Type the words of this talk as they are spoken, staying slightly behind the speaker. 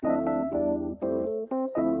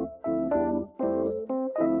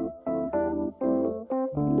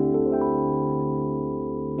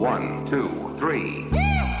1, 2, 3.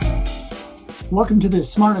 Welcome to the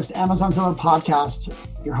Smartest Amazon Seller Podcast.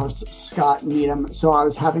 Your host, Scott Needham. So I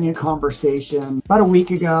was having a conversation about a week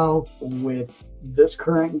ago with this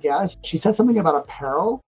current guest. She said something about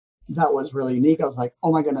apparel that was really unique. I was like,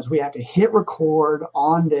 oh my goodness, we have to hit record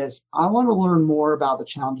on this. I want to learn more about the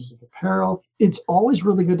challenges of apparel. It's always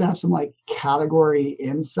really good to have some category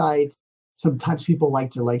insight. Sometimes people like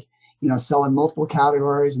to sell in multiple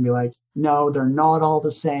categories and be like, no, they're not all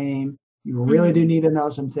the same. You really do need to know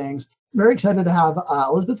some things. Very excited to have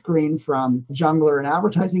Elizabeth Greene from Jungler, an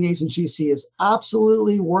advertising agency. She is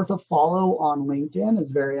absolutely worth a follow on LinkedIn,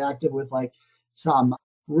 is very active with some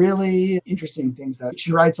really interesting things that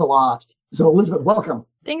she writes a lot. So Elizabeth, welcome.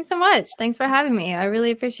 Thanks so much. Thanks for having me. I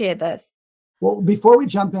really appreciate this. Well, before we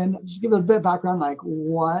jump in, just give a bit of background,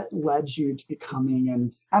 what led you to becoming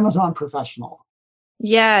an Amazon professional?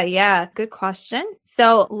 Yeah. Good question.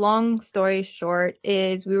 So long story short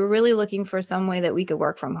is we were really looking for some way that we could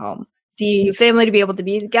work from home. The family to be able to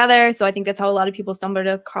be together. So I think that's how a lot of people stumbled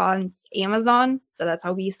across Amazon. So that's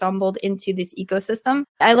how we stumbled into this ecosystem.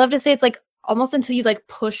 I love to say it's almost until you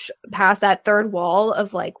push past that third wall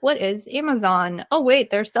of what is Amazon? Oh, wait,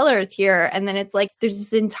 there's sellers here. And then it's there's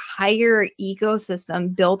this entire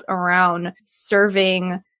ecosystem built around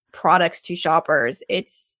serving products to shoppers.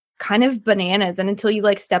 It's kind of bananas. And until you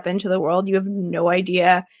step into the world, you have no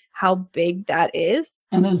idea how big that is.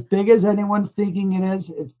 And as big as anyone's thinking it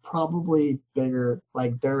is, it's probably bigger.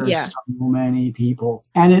 There are so many people.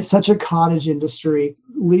 And it's such a cottage industry.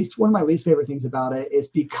 One of my least favorite things about it is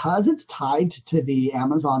because it's tied to the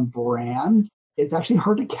Amazon brand, it's actually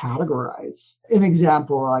hard to categorize. An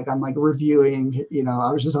example, I'm reviewing,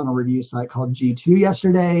 I was just on a review site called G2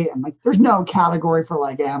 yesterday, and there's no category for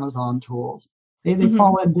Amazon tools. They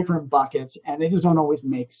fall in different buckets and they just don't always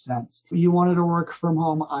make sense. You wanted to work from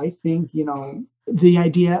home. I think, the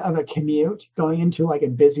idea of a commute going into a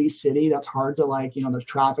busy city that's hard to there's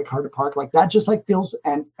traffic, hard to park, that just feels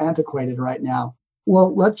antiquated right now.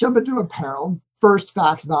 Well, let's jump into apparel. First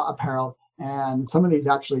facts about apparel. And some of these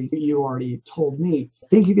actually you already told me.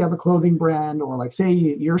 Think if you have a clothing brand or say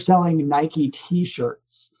you're selling Nike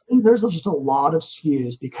t-shirts. There's just a lot of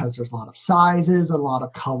SKUs because there's a lot of sizes, a lot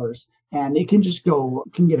of colors. And it can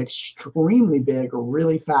get extremely big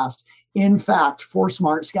really fast. In fact, for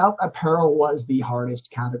Smart Scout, apparel was the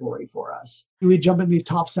hardest category for us. We'd jump in these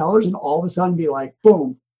top sellers and all of a sudden be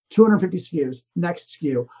boom, 250 SKUs, next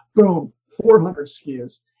SKU, boom, 400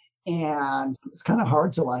 SKUs. And it's kind of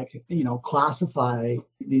hard to classify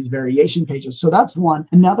these variation pages. So that's one.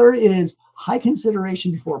 Another is high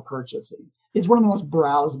consideration before purchasing. It's one of the most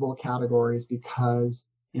browsable categories because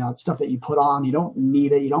it's stuff that you put on, you don't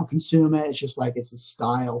need it, you don't consume it. It's just it's a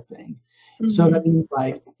style thing. Mm-hmm. So that means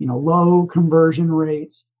low conversion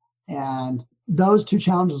rates, and those two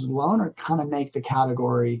challenges alone are kind of make the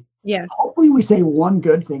category. Yeah. Hopefully we say one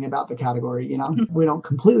good thing about the category, we don't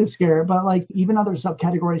completely scare it, but even other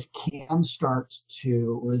subcategories can start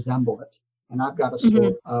to resemble it. And I've got a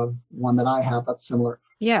story of one that I have that's similar.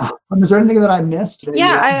 Yeah. Is there anything that I missed?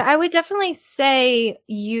 Yeah, I would definitely say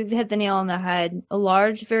you've hit the nail on the head.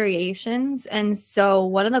 Large variations. And so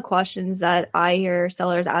one of the questions that I hear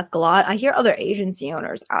sellers ask a lot, I hear other agency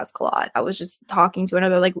owners ask a lot. I was just talking to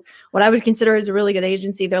another, what I would consider as a really good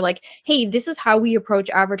agency. They're like, hey, this is how we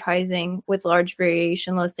approach advertising with large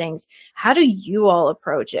variation listings. How do you all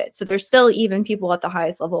approach it? So there's still even people at the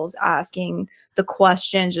highest levels asking the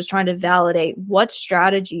questions, just trying to validate what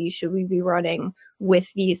strategy should we be running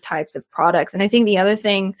with these types of products. And I think the other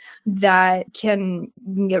thing that can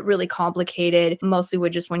get really complicated, mostly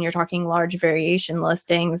with just when you're talking large variation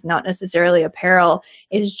listings, not necessarily apparel,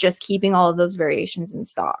 is just keeping all of those variations in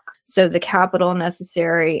stock. So the capital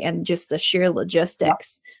necessary and just the sheer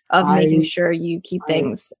logistics of making sure you keep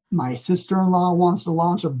things. My sister-in-law wants to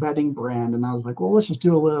launch a bedding brand. And I was like, well, let's just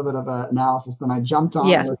do a little bit of an analysis. Then I jumped on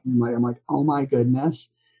it. I'm like, oh my goodness,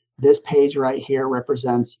 this page right here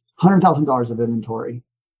represents $100,000 of inventory.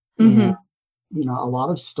 And, a lot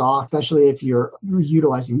of stock, especially if you're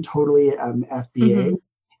utilizing totally FBA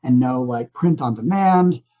and no print on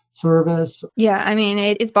demand service. Yeah, I mean,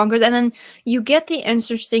 it's bonkers. And then you get the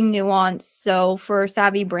interesting nuance. So for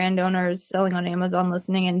savvy brand owners selling on Amazon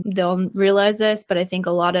listening, and they'll realize this, but I think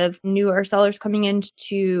a lot of newer sellers coming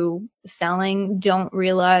into selling don't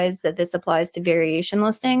realize that this applies to variation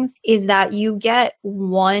listings, is that you get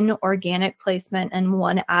one organic placement and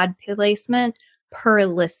one ad placement per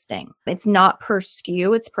listing. It's not per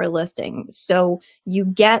SKU, it's per listing. So you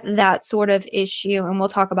get that sort of issue. And we'll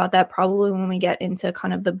talk about that probably when we get into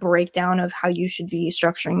kind of the breakdown of how you should be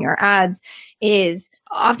structuring your ads. Is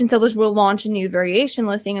often sellers will launch a new variation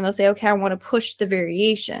listing and they'll say, okay, I want to push the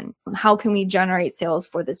variation. How can we generate sales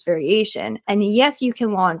for this variation? And yes, you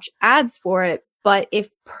can launch ads for it, but if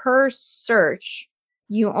per search,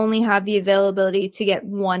 you only have the availability to get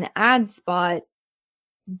one ad spot,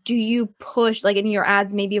 do you push, like in your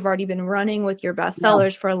ads, maybe you've already been running with your best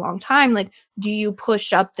sellers for a long time. Like, do you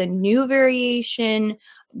push up the new variation?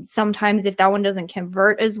 Sometimes if that one doesn't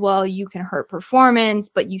convert as well, you can hurt performance,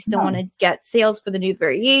 but you still want to get sales for the new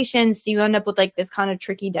variation. So you end up with like this kind of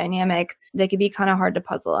tricky dynamic that could be kind of hard to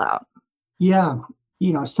puzzle out. Yeah.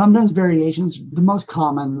 Sometimes variations, the most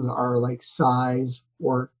common are like size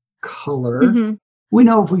or color. We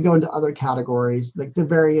know if we go into other categories, like the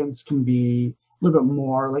variants can be a little bit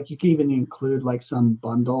more, like you can even include like some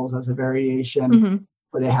bundles as a variation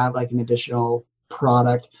where they have like an additional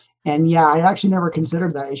product. And yeah, I actually never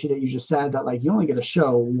considered that issue that you just said, that like you only get to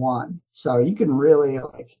show one. So you can really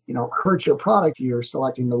like, hurt your product if you're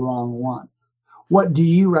selecting the wrong one. What do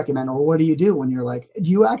you recommend, or what do you do when you're like, do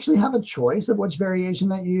you actually have a choice of which variation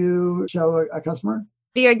that you show a customer?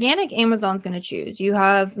 The organic, Amazon's going to choose. You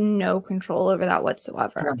have no control over that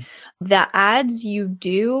whatsoever. Yeah. The ads you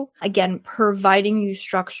do, again, providing you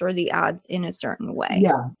structure the ads in a certain way.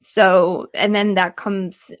 Yeah. So, and then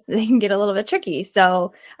they can get a little bit tricky.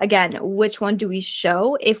 So again, which one do we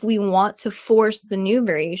show? If we want to force the new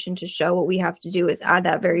variation to show, what we have to do is add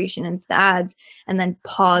that variation into the ads and then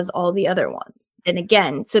pause all the other ones. And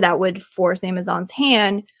again, so that would force Amazon's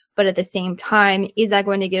hand. But at the same time, is that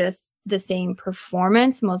going to get us the same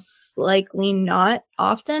performance? Most likely not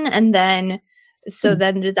often. And then,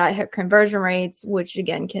 then does that hit conversion rates, which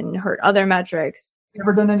again can hurt other metrics? You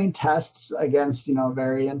ever done any tests against,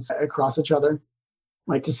 variants across each other?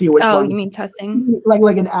 Like to see which one? Oh, you mean testing?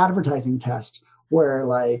 Like an advertising test where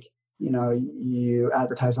like, you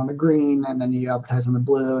advertise on the green and then you advertise on the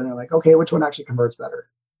blue and you're like, okay, which one actually converts better?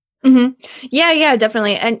 Yeah,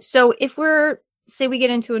 definitely. And so if say we get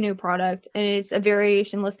into a new product and it's a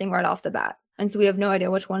variation listing right off the bat, and so we have no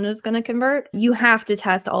idea which one is going to convert, you have to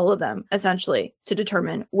test all of them essentially to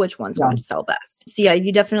determine which one's going to sell best. So yeah,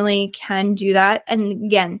 you definitely can do that. And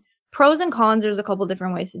again, pros and cons, there's a couple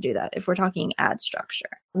different ways to do that if we're talking ad structure.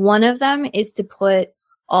 One of them is to put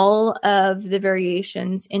all of the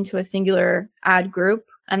variations into a singular ad group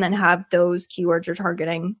and then have those keywords you're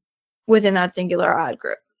targeting within that singular ad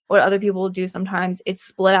group. What other people do sometimes is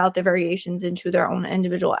split out the variations into their own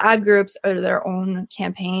individual ad groups or their own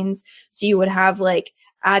campaigns. So you would have like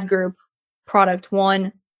ad group product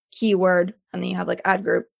 1 keyword, and then you have like ad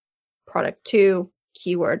group product 2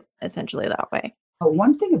 keyword, essentially that way.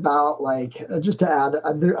 One thing about like, just to add,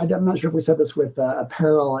 I'm not sure if we said this with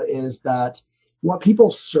apparel, is that what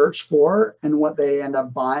people search for and what they end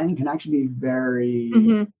up buying can actually be very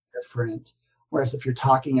different. Whereas if you're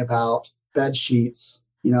talking about bed sheets,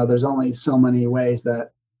 there's only so many ways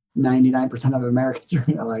that 99% of Americans are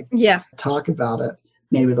going to talk about it.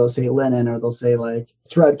 Maybe they'll say linen, or they'll say like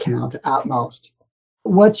thread count at most.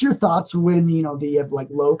 What's your thoughts when, they have like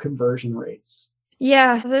low conversion rates?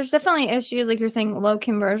 Yeah, there's definitely issues, like you're saying, low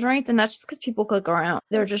conversion rates, and that's just because people click around.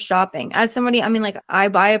 They're just shopping. As somebody, I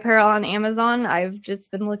buy apparel on Amazon. I've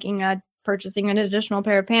just been looking at purchasing an additional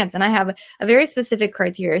pair of pants, and I have a very specific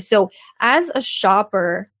criteria. So as a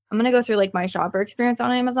shopper, I'm going to go through like my shopper experience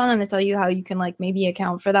on Amazon and to tell you how you can like maybe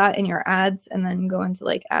account for that in your ads, and then go into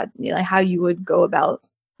like how you would go about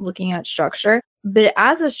looking at structure. But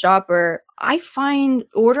as a shopper, I find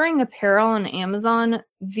ordering apparel on Amazon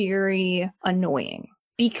very annoying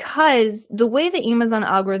because the way the Amazon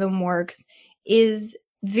algorithm works is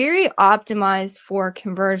very optimized for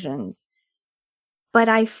conversions. But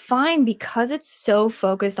I find because it's so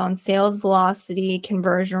focused on sales velocity,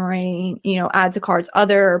 conversion rate, add to carts,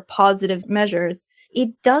 other positive measures, it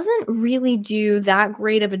doesn't really do that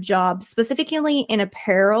great of a job, specifically in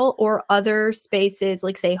apparel or other spaces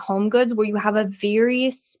like, say, home goods, where you have a very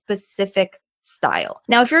specific style.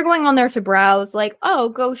 Now, if you're going on there to browse, like, oh,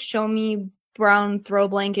 go show me brown throw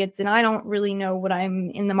blankets, and I don't really know what I'm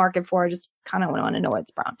in the market for, I just kind of want to know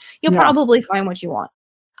it's brown, you'll probably find what you want.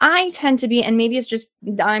 I tend to be, and maybe it's just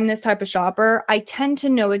I'm this type of shopper, I tend to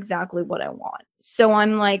know exactly what I want. So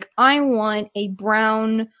I'm like, I want a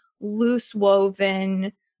brown, loose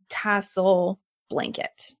woven tassel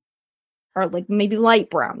blanket, or like maybe light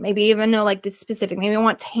brown, maybe even know like the specific, maybe I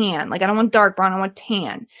want tan, like I don't want dark brown, I want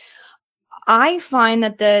tan. I find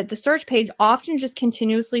that the search page often just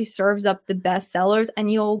continuously serves up the best sellers,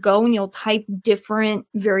 and you'll go and you'll type different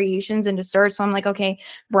variations into search. So I'm like, okay,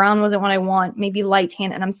 brown wasn't what I want, maybe light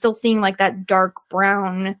tan, and I'm still seeing like that dark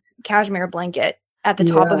brown cashmere blanket at the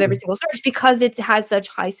top of every single search because it has such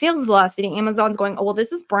high sales velocity. Amazon's going, oh, well,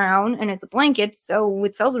 this is brown and it's a blanket, so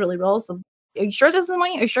it sells really well. So are you sure this is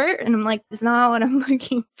what you're sure? And I'm like, it's not what I'm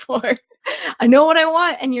looking for. I know what I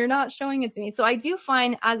want and you're not showing it to me. So I do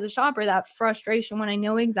find as a shopper that frustration when I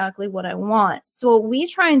know exactly what I want. So what we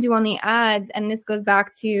try and do on the ads, and this goes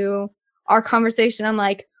back to our conversation, I'm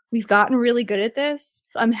like, we've gotten really good at this.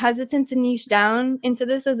 I'm hesitant to niche down into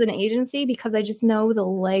this as an agency because I just know the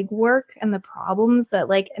legwork and the problems that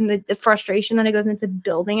and the frustration that it goes into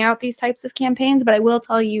building out these types of campaigns. But I will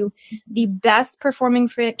tell you, the best performing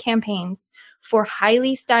campaigns for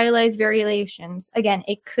highly stylized variations, again,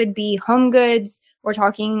 it could be home goods, we're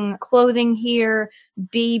talking clothing here,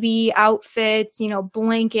 baby outfits,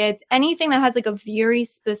 blankets, anything that has like a very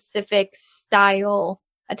specific style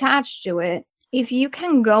attached to it. If you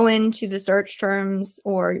can go into the search terms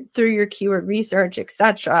or through your keyword research,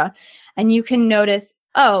 etc., and you can notice,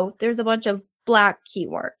 oh, there's a bunch of black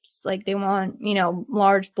keywords. Like they want,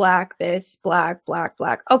 large black, this, black, black,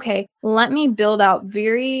 black. Okay, let me build out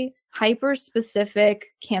very hyper-specific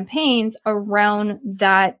campaigns around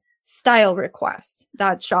that style request,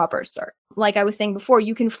 that shopper search. Like I was saying before,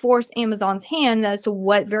 you can force Amazon's hand as to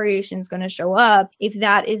what variation is going to show up if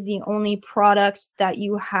that is the only product that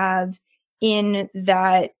you have in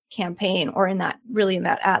that campaign or in that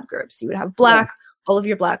ad group. So you would have black, all of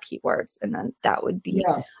your black keywords, and then that would be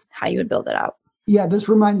how you would build it out. Yeah, this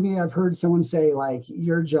reminds me, I've heard someone say like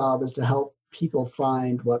your job is to help people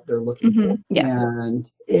find what they're looking for. Yes. And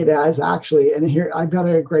it is actually, and here I've got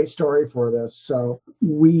a great story for this. So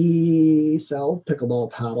we sell pickleball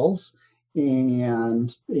paddles,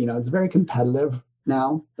 and it's very competitive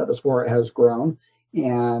now that the sport has grown.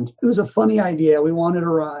 And it was a funny idea. We wanted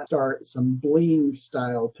to start some bling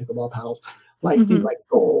style pickleball paddles, things like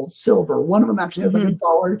gold, silver. One of them actually has like a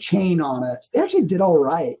dollar chain on it. They actually did all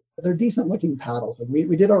right. They're decent looking paddles. Like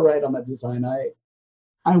we did all right on that design.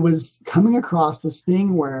 I was coming across this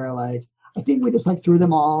thing where I think we just threw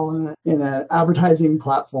them all in an advertising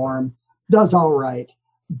platform. Does all right.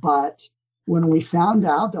 But when we found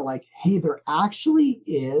out that hey, there actually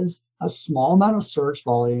is a small amount of search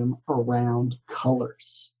volume around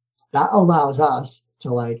colors, that allows us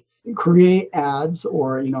to create ads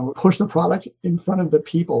or push the product in front of the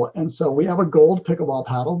people. And so we have a gold pickleball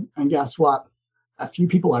paddle, and guess what? A few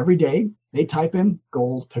people every day, they type in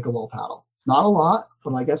gold pickleball paddle. It's not a lot,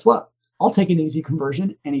 but guess what? I'll take an easy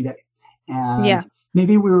conversion any day. And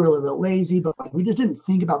maybe we were a little bit lazy, but we just didn't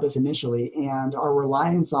think about this initially. And our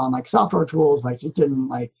reliance on software tools, just didn't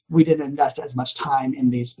we didn't invest as much time in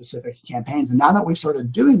these specific campaigns. And now that we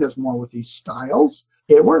started doing this more with these styles,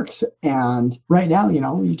 it works. And right now,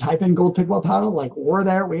 you type in gold pickleball paddle, we're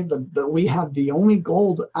there. We have the only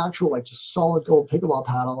gold actual, just solid gold pickleball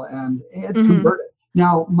paddle, and it's converted.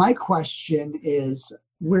 Now, my question is,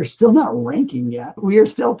 we're still not ranking yet. We are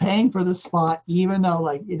still paying for the spot, even though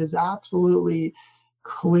it is absolutely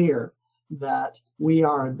clear that we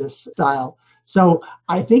are this style. So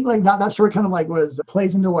I think that sort of kind of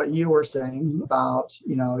plays into what you were saying about,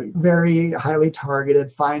 very highly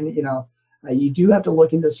targeted, you do have to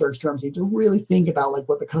look into search terms. You have to really think about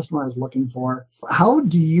what the customer is looking for. How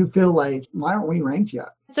do you feel why aren't we ranked yet?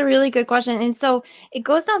 That's a really good question. And so it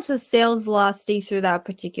goes down to sales velocity through that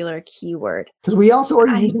particular keyword. Because we also are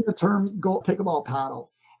using the term gold pickleball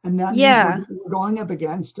paddle. And that means we're going up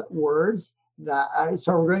against words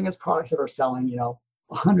so we're going against products that are selling,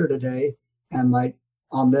 100 a day. And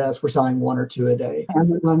on this, we're selling 1 or 2 a day.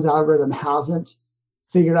 Amazon's algorithm hasn't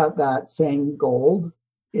figured out that saying gold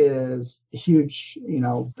is huge,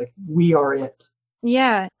 we are it.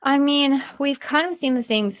 Yeah. I mean, we've kind of seen the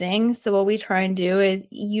same thing. So what we try and do is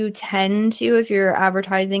you tend to, if you're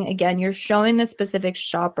advertising, again, you're showing the specific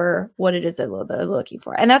shopper what it is they're looking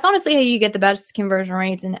for. And that's honestly how you get the best conversion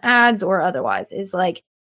rates in ads or otherwise, is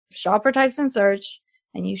shopper types in search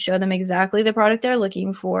and you show them exactly the product they're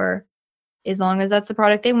looking for. As long as that's the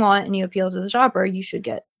product they want and you appeal to the shopper, you should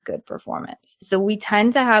get good performance. So we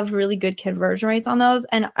tend to have really good conversion rates on those.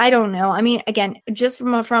 And I don't know. I mean, again, just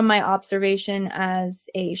from my observation as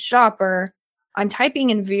a shopper, I'm typing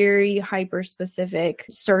in very hyper specific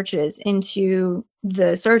searches into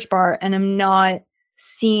the search bar, and I'm not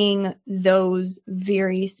seeing those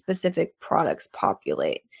very specific products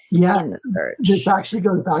populate in the search. This actually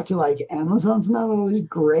goes back to Amazon's not always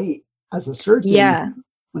great as a search engine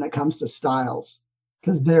when it comes to styles,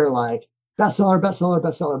 because they're bestseller, bestseller,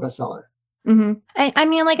 bestseller, bestseller. I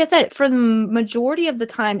mean, like I said, for the majority of the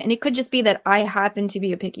time, and it could just be that I happen to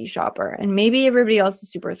be a picky shopper, and maybe everybody else is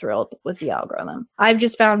super thrilled with the algorithm. I've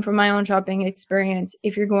just found from my own shopping experience,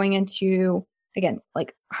 if you're going into, again,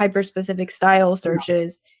 like hyper-specific style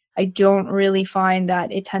searches, I don't really find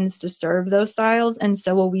that it tends to serve those styles. And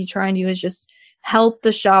so what we try and do is just help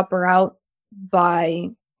the shopper out by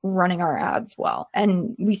running our ads well.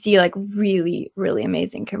 And we see like really, really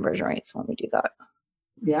amazing conversion rates when we do that.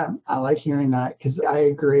 Yeah, I like hearing that because I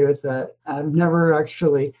agree with that. I've never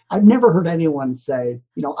heard anyone say,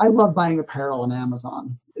 I love buying apparel on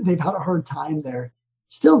Amazon. They've had a hard time there.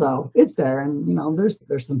 Still though, it's there. And,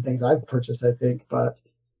 there's some things I've purchased, I think, but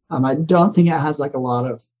I don't think it has like a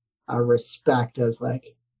lot of respect as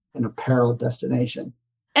like an apparel destination.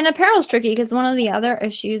 And apparel is tricky because one of the other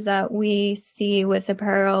issues that we see with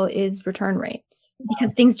apparel is return rates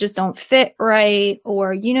because things just don't fit right,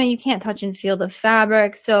 or, you can't touch and feel the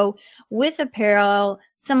fabric. So with apparel,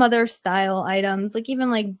 some other style items, like even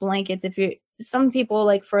like blankets, some people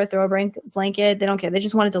like for a throw blanket, they don't care. They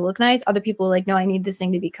just want it to look nice. Other people are like, no, I need this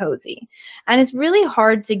thing to be cozy. And it's really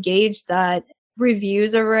hard to gauge that.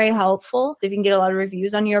 Reviews are very helpful. If you can get a lot of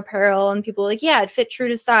reviews on your apparel and people are like, yeah, it fit true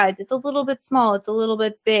to size. It's a little bit small. It's a little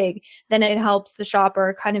bit big. Then it helps the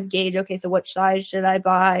shopper kind of gauge, okay, so what size should I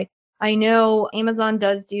buy? I know Amazon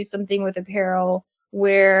does do something with apparel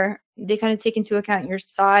where they kind of take into account your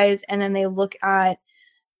size, and then they look at,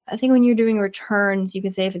 I think when you're doing returns, you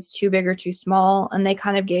can say if it's too big or too small, and they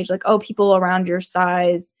kind of gauge like, oh, people around your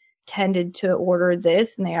size tended to order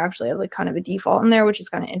this, and they actually have like kind of a default in there, which is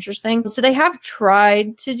kind of interesting. So they have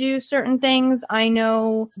tried to do certain things. I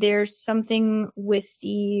know there's something with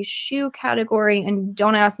the shoe category, and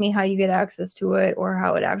don't ask me how you get access to it or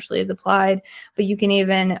how it actually is applied, but you can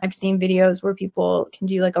even, I've seen videos where people can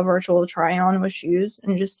do like a virtual try on with shoes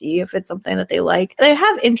and just see if it's something that they like. They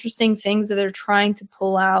have interesting things that they're trying to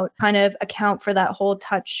pull out, kind of account for that whole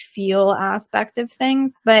touch feel aspect of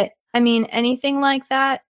things. But I mean, anything like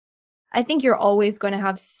that, I think you're always going to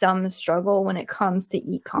have some struggle when it comes to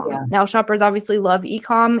e-com. Yeah. Now, shoppers obviously love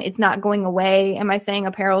e-com. It's not going away. Am I saying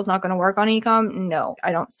apparel is not going to work on e-com? No,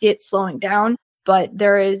 I don't see it slowing down, but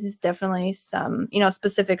there is definitely some,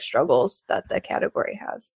 specific struggles that the category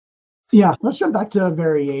has. Yeah, let's jump back to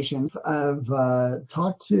variations. I've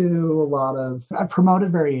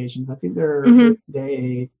promoted variations. I think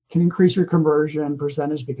they can increase your conversion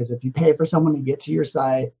percentage because if you pay for someone to get to your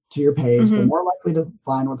site, to your page, they're more likely to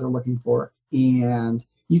find what they're looking for. And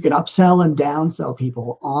you can upsell and downsell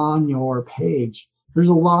people on your page. There's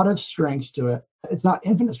a lot of strengths to it. It's not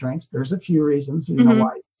infinite strengths. There's a few reasons,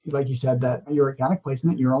 why, like you said, that your organic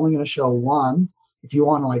placement, you're only going to show one. If you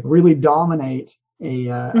want to like really dominate a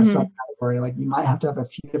subcategory, like you might have to have a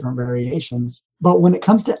few different variations. But when it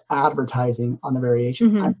comes to advertising on the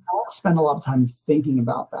variation, I don't spend a lot of time thinking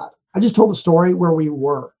about that. I just told a story where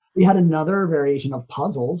we had another variation of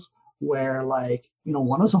puzzles where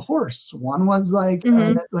one was a horse, one was like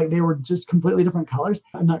they were just completely different colors,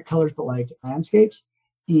 not colors, but like landscapes.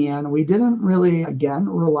 And we didn't really, again,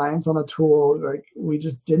 reliance on a tool, like we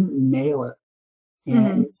just didn't nail it.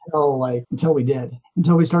 And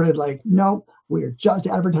until we started like, nope, we're just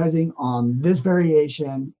advertising on this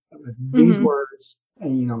variation with these words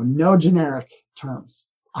and, no generic terms.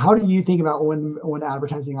 How do you think about when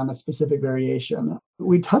advertising on a specific variation?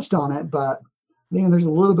 We touched on it, but I think there's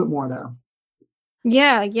a little bit more there.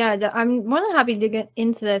 Yeah. I'm more than happy to get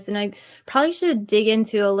into this. And I probably should dig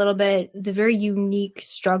into a little bit the very unique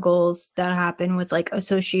struggles that happen with like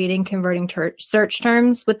associating converting search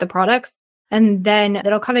terms with the products. And then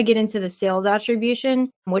that'll kind of get into the sales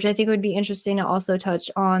attribution, which I think would be interesting to also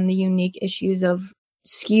touch on the unique issues of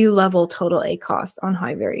SKU level total ACoS on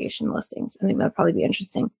high variation listings. I think that'd probably be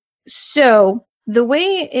interesting. So the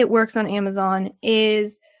way it works on Amazon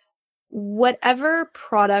is whatever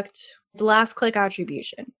product, the last click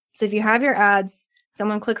attribution. So if you have your ads,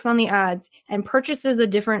 someone clicks on the ads and purchases a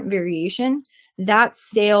different variation, that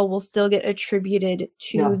sale will still get attributed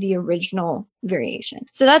to the original variation.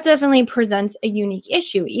 So that definitely presents a unique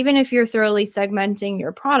issue, even if you're thoroughly segmenting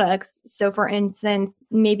your products. So for instance,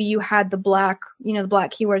 maybe you had the black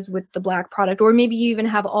keywords with the black product, or maybe you even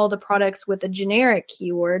have all the products with a generic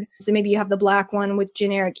keyword. So maybe you have the black one with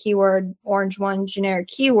generic keyword, orange one, generic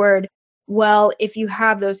keyword. Well, if you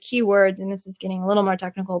have those keywords, and this is getting a little more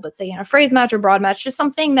technical, but say in a phrase match or broad match, just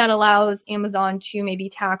something that allows Amazon to maybe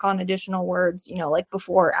tack on additional words, like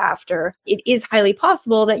before or after, it is highly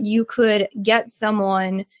possible that you could get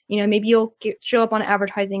someone, maybe you'll show up on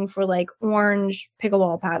advertising for like orange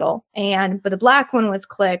pickleball paddle, but the black one was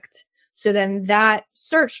clicked. So then that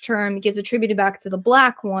search term gets attributed back to the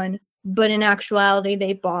black one, but in actuality,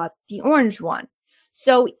 they bought the orange one.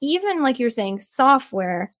 So even like you're saying,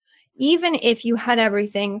 software, even if you had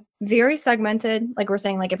everything very segmented, like we're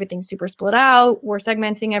saying, like everything's super split out, we're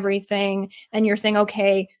segmenting everything, and you're saying,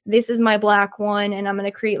 okay, this is my black one, and I'm going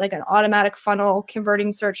to create like an automatic funnel,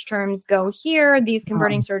 converting search terms go here, these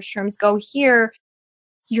converting search terms go here,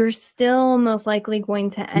 you're still most likely going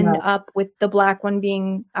to end up with the black one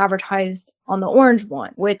being advertised on the orange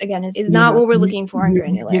one, which again is not what we're looking for in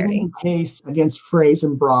granularity. Given the case against phrase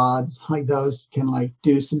and broads, like those can like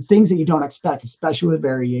do some things that you don't expect, especially with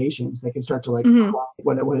variations. They can start to like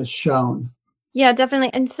what is shown. Yeah,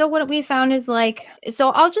 definitely. And so what we found is like,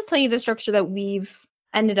 so I'll just tell you the structure that we've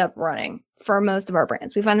ended up running for most of our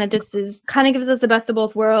brands. We find that this is kind of gives us the best of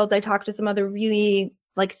both worlds. I talked to some other really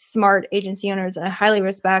like smart agency owners that I highly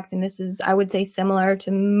respect. And this is, I would say, similar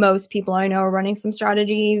to most people I know are running some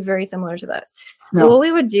strategy very similar to this. So what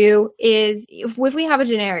we would do is if we have a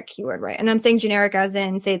generic keyword, right? And I'm saying generic as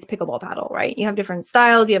in, say it's pickleball paddle, right? You have different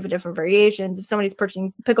styles, you have different variations. If somebody's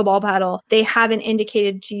purchasing pickleball paddle, they haven't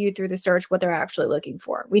indicated to you through the search what they're actually looking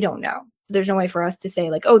for. We don't know. There's no way for us to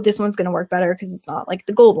say like, oh, this one's going to work better because it's not like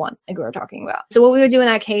the gold one like we were talking about. So what we would do in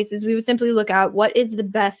that case is we would simply look at what is the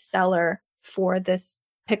best seller for this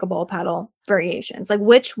pickleball paddle variations, like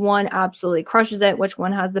which one absolutely crushes it, which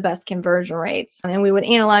one has the best conversion rates. And we would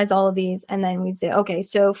analyze all of these, and then we'd say, okay,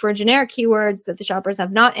 so for generic keywords that the shoppers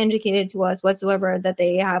have not indicated to us whatsoever that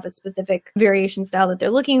they have a specific variation style that they're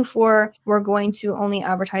looking for, we're going to only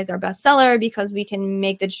advertise our best seller because we can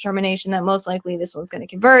make the determination that most likely this one's going to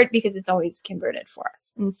convert because it's always converted for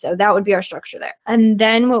us. And so that would be our structure there. And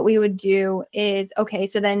then what we would do is, okay,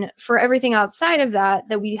 so then for everything outside of that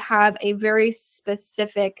we have a very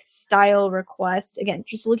specific style request, again,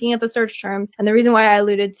 just looking at the search terms. And the reason why I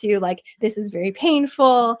alluded to like, this is very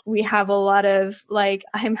painful. We have a lot of like,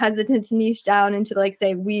 I'm hesitant to niche down into like,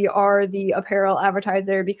 say, we are the apparel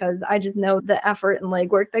advertiser because I just know the effort and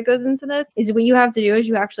legwork that goes into this is what you have to do is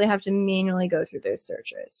you actually have to manually go through those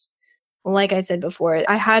searches. Like I said before,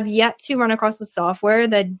 I have yet to run across the software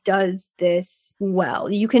that does this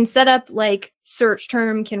well. You can set up like search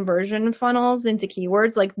term conversion funnels into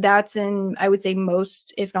keywords. Like that's in, I would say,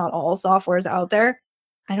 most, if not all softwares out there.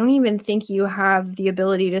 I don't even think you have the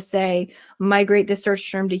ability to say, migrate the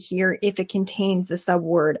search term to here if it contains the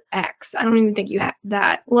subword X. I don't even think you have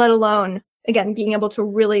that, let alone again, being able to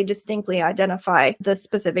really distinctly identify the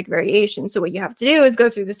specific variation. So what you have to do is go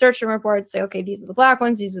through the search term report, say, okay, these are the black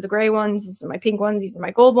ones, these are the gray ones, these are my pink ones, these are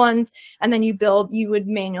my gold ones. And then you would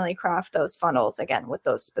manually craft those funnels again with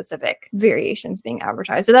those specific variations being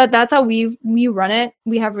advertised. So that's how we run it.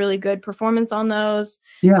 We have really good performance on those.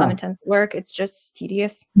 Intense work. It's just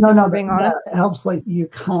tedious. No, being honest. It helps. Like you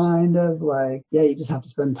kind of like, you just have to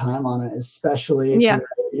spend time on it, especially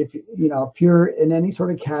if you're in any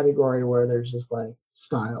sort of category where there's just like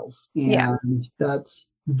styles, and that's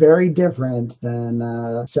very different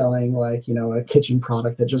than selling like a kitchen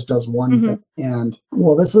product that just does one thing. And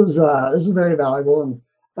well, this is very valuable, and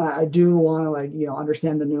I do want to like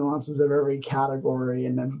understand the nuances of every category,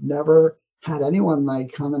 and I've never had anyone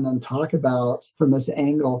like come in and talk about from this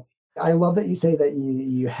angle. I love that you say that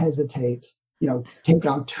you hesitate, take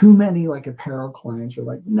on too many like apparel clients. You're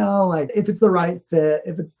like, no, like if it's the right fit,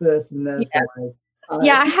 if it's this and this.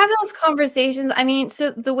 I have those conversations. I mean,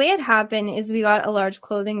 so the way it happened is we got a large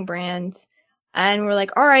clothing brand and we're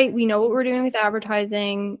like, all right, we know what we're doing with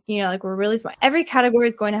advertising. Like we're really smart. Every category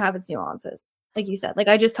is going to have its nuances. Like you said, like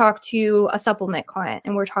I just talked to a supplement client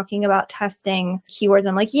and we're talking about testing keywords.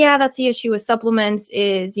 I'm like, that's the issue with supplements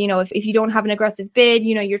is, if you don't have an aggressive bid,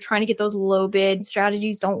 you're trying to get those low bid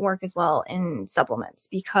strategies don't work as well in supplements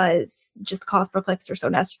because just the cost per clicks are so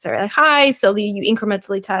necessarily high. So you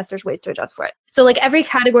incrementally test, there's ways to adjust for it. So like every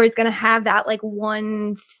category is going to have that like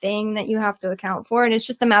one thing that you have to account for. And it's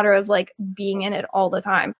just a matter of like being in it all the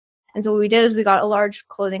time. And so what we did is we got a large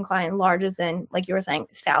clothing client, large as in, like you were saying,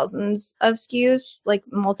 thousands of SKUs, like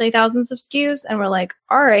multi-thousands of SKUs. And we're like,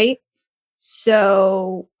 all right,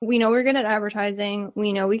 so we know we're good at advertising.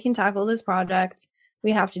 We know we can tackle this project.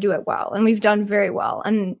 We have to do it well. And we've done very well.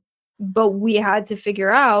 But we had to figure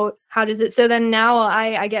out how does it. So then now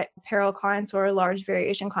I get apparel clients or large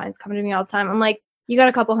variation clients coming to me all the time. I'm like, you got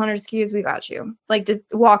a couple hundred SKUs, we got you. Like this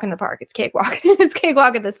walk in the park, it's cakewalk. It's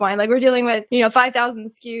cakewalk at this point. Like we're dealing with, 5,000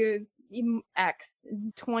 SKUs, X,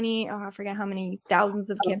 20, I forget how many thousands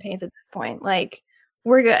of campaigns at this point. Like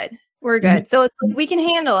we're good. So we can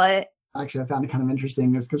handle it. Actually, I found it kind of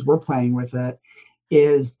interesting is because we're playing with it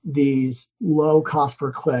is these low cost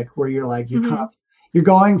per click where you're like, you're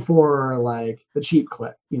going for like the cheap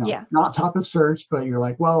click, not top of search, but you're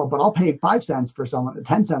like, well, but I'll pay 5 cents for someone,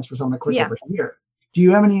 10 cents for someone to click over here. Do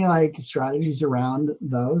you have any like strategies around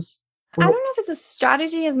those? I don't know if it's a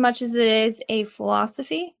strategy as much as it is a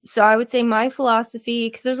philosophy. So I would say my philosophy,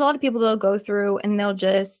 because there's a lot of people that'll go through and they'll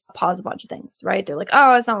just pause a bunch of things, right? They're like,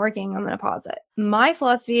 oh, it's not working, I'm going to pause it. My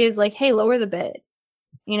philosophy is like, hey, lower the bid.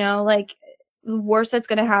 You know, like the worst that's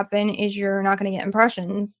going to happen is you're not going to get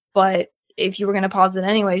impressions, but if you were going to pause it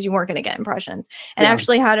anyways, you weren't going to get impressions. And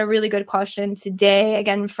actually had a really good question today,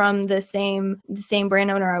 again, from the same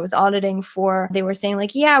brand owner I was auditing for. They were saying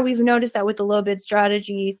like, yeah, we've noticed that with the low bid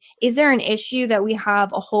strategies, is there an issue that we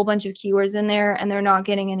have a whole bunch of keywords in there and they're not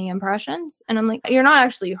getting any impressions? And I'm like, you're not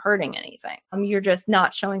actually hurting anything. You're just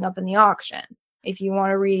not showing up in the auction. If you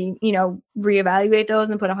want to reevaluate those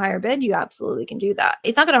and put a higher bid, you absolutely can do that.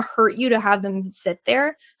 It's not going to hurt you to have them sit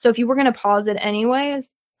there. So if you were going to pause it anyways,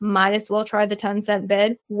 might as well try the 10-cent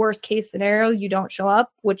bid. Worst case scenario, you don't show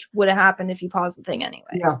up, which would have happened if you paused the thing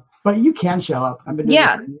anyways. Yeah, but you can show up. I've been doing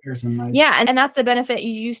it for years. And that's the benefit.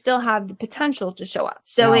 You still have the potential to show up.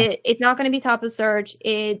 So it's not going to be top of search.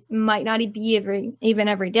 It might not be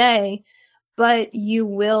every day, but you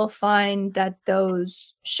will find that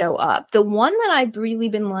those show up. The one that I've really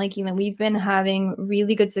been liking, that we've been having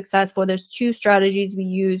really good success for, there's 2 strategies we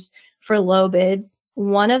use for low bids.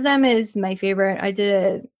 One of them is my favorite. I did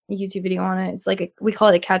a YouTube video on it. It's like we call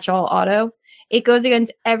it a catch-all auto. It goes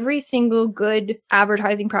against every single good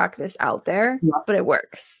advertising practice out there, but it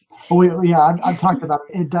works. Oh, yeah, I've talked about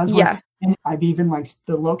it. It does work. Yeah. And I've even like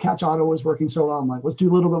the low catch auto was working so well. I'm like, let's do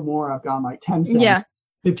a little bit more. I've gone like 10 cents,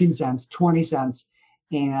 15 cents, 20 cents.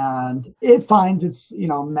 And it finds its,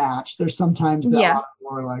 match. There's sometimes that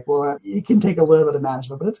more like, well, you can take a little bit of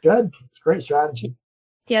management, but it's good. It's a great strategy.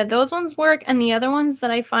 Yeah, those ones work. And the other ones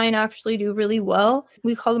that I find actually do really well,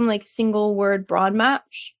 we call them like single word broad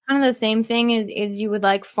match. Kind of the same thing is you would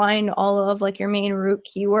like find all of like your main root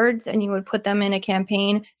keywords and you would put them in a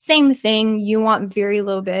campaign. Same thing. You want very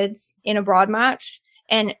low bids in a broad match.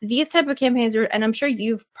 And these type of campaigns are, and I'm sure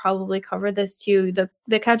you've probably covered this too,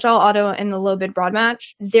 the catch-all auto and the low bid broad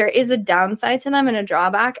match, there is a downside to them and a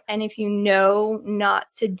drawback. And if you know not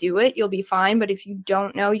to do it, you'll be fine. But if you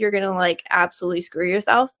don't know, you're going to like absolutely screw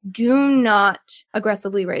yourself. Do not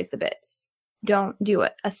aggressively raise the bids. Don't do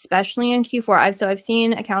it, especially in Q4. I've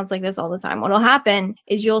seen accounts like this all the time. What'll happen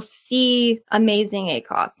is you'll see amazing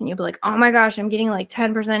ACoS and you'll be like, oh my gosh, I'm getting like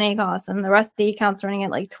 10% ACoS and the rest of the account's running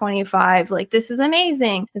at like 25. Like, this is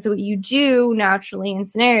amazing. And so what you do naturally in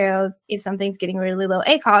scenarios, if something's getting really low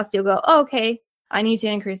ACoS, you'll go, oh, okay, I need to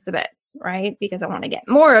increase the bids, right? Because I want to get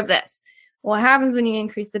more of this. What happens when you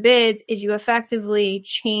increase the bids is you effectively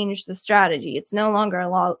change the strategy. It's no longer a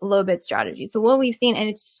low bid strategy. So what we've seen, and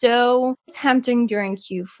it's so tempting during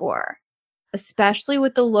Q4, especially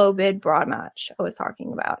with the low bid broad match I was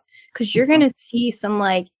talking about, because you're going to see some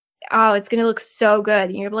like, oh, it's going to look so good.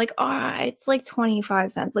 And you're like, oh, it's like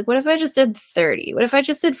 25 cents. Like, what if I just did 30? What if I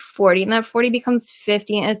just did 40? And that 40 becomes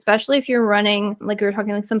 50. And especially if you're running, like we were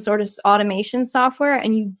talking, like some sort of automation software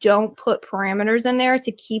and you don't put parameters in there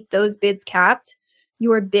to keep those bids capped,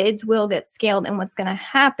 your bids will get scaled. And what's going to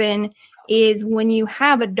happen is when you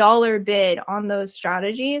have $1 bid on those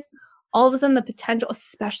strategies, all of a sudden the potential,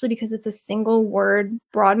 especially because it's a single word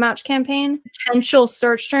broad match campaign, potential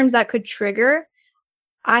search terms that could trigger.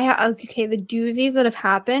 The doozies that have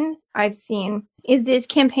happened I've seen is this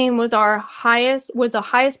campaign was the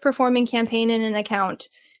highest performing campaign in an account.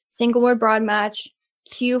 Single word broad match,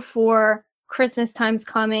 Q4, Christmas time's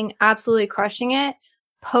coming, absolutely crushing it.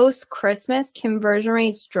 Post Christmas, conversion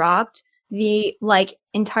rates dropped. The like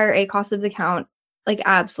entire ACoS of the account like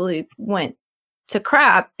absolutely went to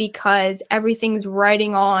crap because everything's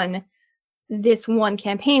riding on this one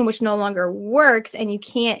campaign, which no longer works, and you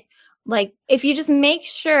can't. Like, if you just make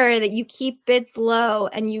sure that you keep bids low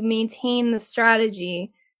and you maintain the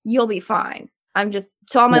strategy, you'll be fine. I'm just,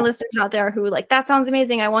 to all my listeners out there who are like, that sounds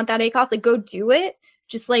amazing, I want that ACoS, like, go do it.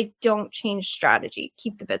 Just, like, don't change strategy.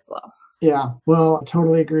 Keep the bids low. Yeah, well, I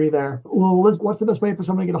totally agree there. Well, Liz, what's the best way for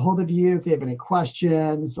someone to get a hold of you if they have any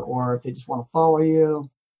questions or if they just want to follow you?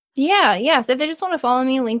 Yeah. So if they just want to follow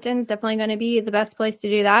me, LinkedIn is definitely going to be the best place to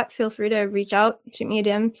do that. Feel free to reach out, shoot me a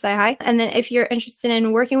DM, say hi. And then if you're interested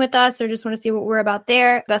in working with us or just want to see what we're about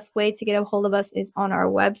there, best way to get a hold of us is on our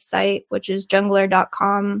website, which is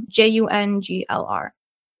jungler.com, JUNGLR.com.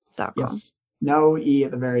 Yes. No E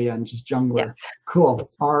at the very end, just Jungler. Yes.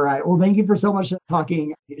 Cool. All right. Well, thank you for so much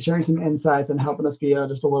talking, sharing some insights and helping us be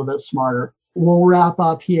just a little bit smarter. We'll wrap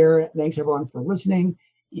up here. Thanks everyone for listening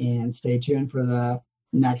and stay tuned for the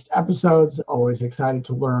next episodes. Always excited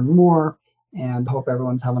to learn more and hope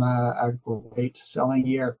everyone's having a great selling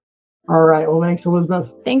year. All right. Well, thanks,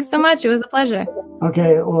 Elizabeth. Thanks so much. It was a pleasure.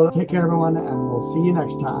 Okay. Well, take care, everyone, and we'll see you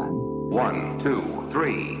next time. 1, 2,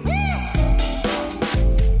 3.